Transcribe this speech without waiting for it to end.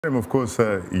Of course,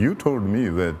 you told me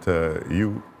that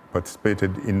you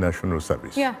participated in national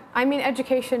service. Yeah, I mean,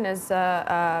 education, as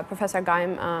Professor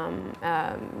Gaim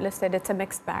listed, it's a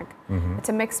mixed bag. It's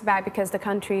a mixed bag because the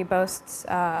country boasts,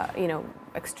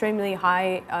 extremely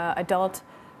high adult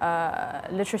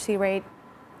literacy rate,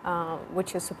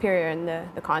 which is superior in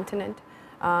the continent.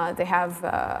 They have,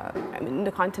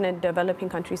 the continent, developing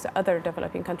countries, other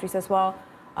developing countries as well.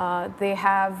 They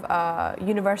have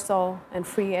universal and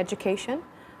free education.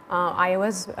 I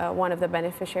was one of the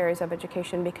beneficiaries of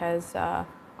education because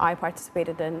I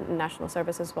participated in national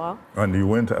service as well. And you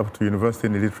went up to university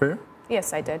in Eritrea?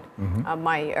 Yes, I did.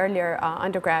 My earlier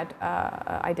undergrad,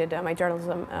 I did my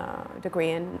journalism degree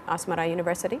in Asmara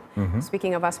University.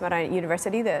 Speaking of Asmara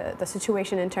University, the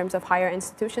situation in terms of higher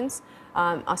institutions,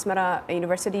 Asmara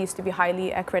University used to be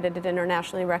highly accredited,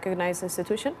 internationally recognized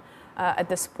institution at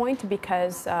this point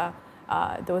because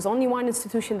there was only one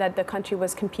institution that the country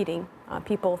was competing.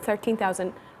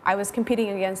 13,000. I was competing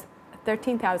against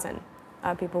 13,000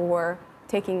 people were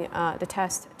taking the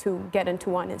test to get into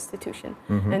one institution.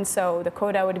 And so the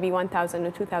quota would be 1,000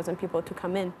 or 2,000 people to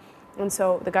come in. And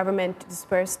so the government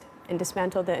dispersed and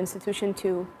dismantled the institution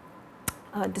to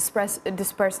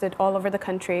dispersed it all over the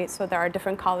country. So there are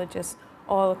different colleges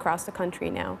all across the country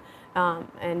now.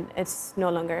 And it's no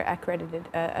longer accredited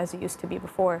as it used to be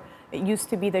before. It used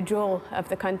to be the jewel of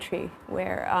the country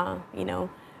where,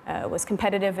 was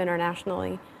competitive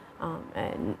internationally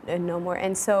and no more.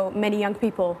 And so many young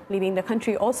people leaving the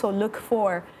country also look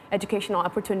for educational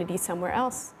opportunities somewhere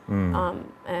else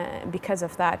because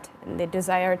of that. And they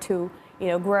desire to,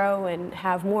 grow and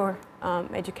have more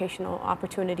educational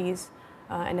opportunities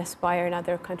and aspire in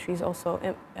other countries also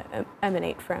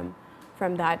emanate from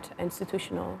that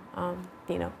institutional,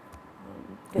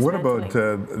 What about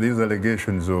these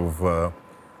allegations of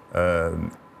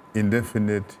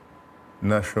indefinite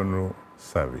national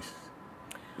service?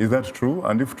 Is that true?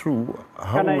 And if true,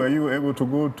 how were you able to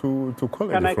go to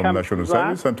college from national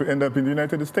service and to end up in the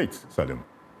United States, Salem?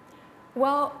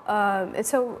 Well,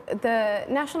 so the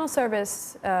national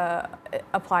service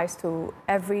applies to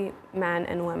every man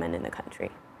and woman in the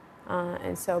country.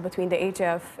 And so between the age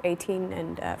of 18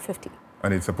 and 50.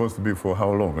 And it's supposed to be for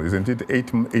how long? Isn't it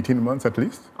 18 months at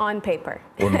least? On paper.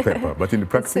 On paper, but in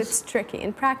practice? It's tricky.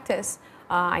 In practice,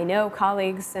 I know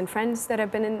colleagues and friends that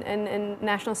have been in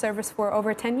national service for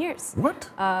over 10 years. What?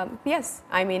 Yes.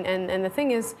 I mean, and the thing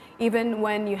is, even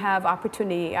when you have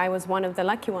opportunity, I was one of the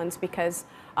lucky ones because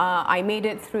I made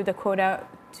it through the quota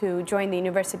to join the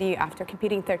university after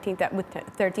competing with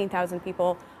 13,000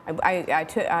 people.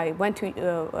 I went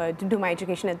to do my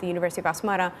education at the University of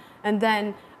Asmara, and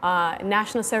then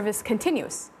national service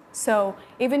continues. So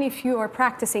even if you are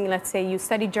practicing, let's say you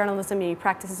study journalism and you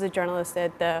practice as a journalist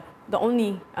at the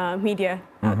only media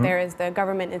out there is the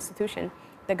government institution,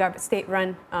 the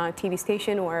state-run TV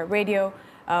station or radio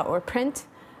or print.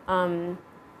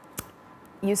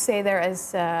 You say there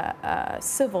is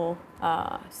civil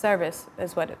service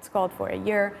is what it's called for a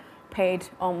year, paid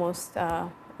almost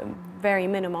very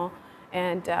minimal,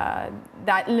 and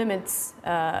that limits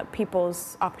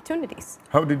people's opportunities.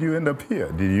 How did you end up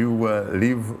here? Did you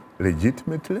live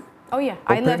legitimately? Oh yeah,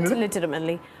 I left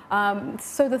legitimately.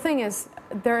 So the thing is,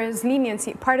 there is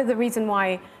leniency. Part of the reason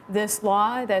why this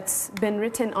law that's been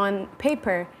written on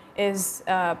paper is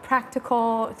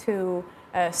practical to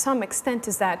some extent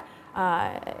is that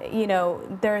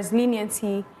there is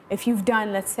leniency if you've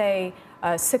done, let's say,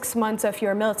 6 months of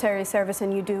your military service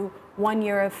and you do 1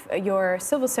 year of your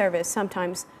civil service.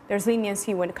 Sometimes there's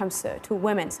leniency when it comes to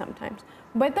women sometimes.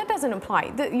 But that doesn't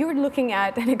apply. You're looking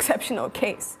at an exceptional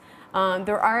case.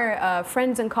 There are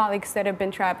friends and colleagues that have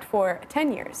been trapped for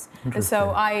 10 years. And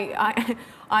so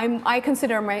I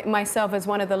consider myself as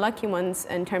one of the lucky ones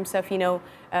in terms of,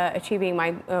 achieving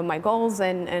my goals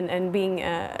and being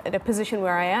at a position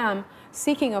where I am,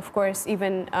 seeking, of course,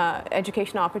 even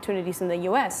educational opportunities in the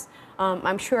U.S.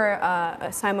 I'm sure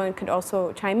Simon could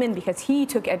also chime in because he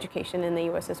took education in the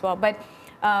U.S. as well. But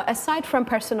aside from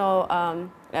personal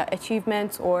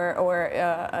achievements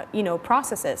or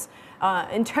processes,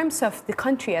 in terms of the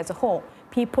country as a whole,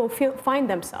 people find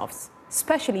themselves,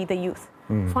 especially the youth,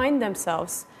 find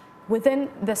themselves within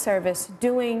the service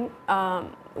doing,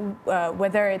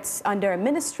 whether it's under a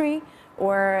ministry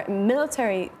or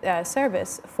military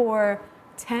service for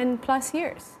 10+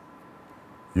 years.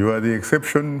 You are the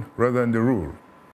exception rather than the rule.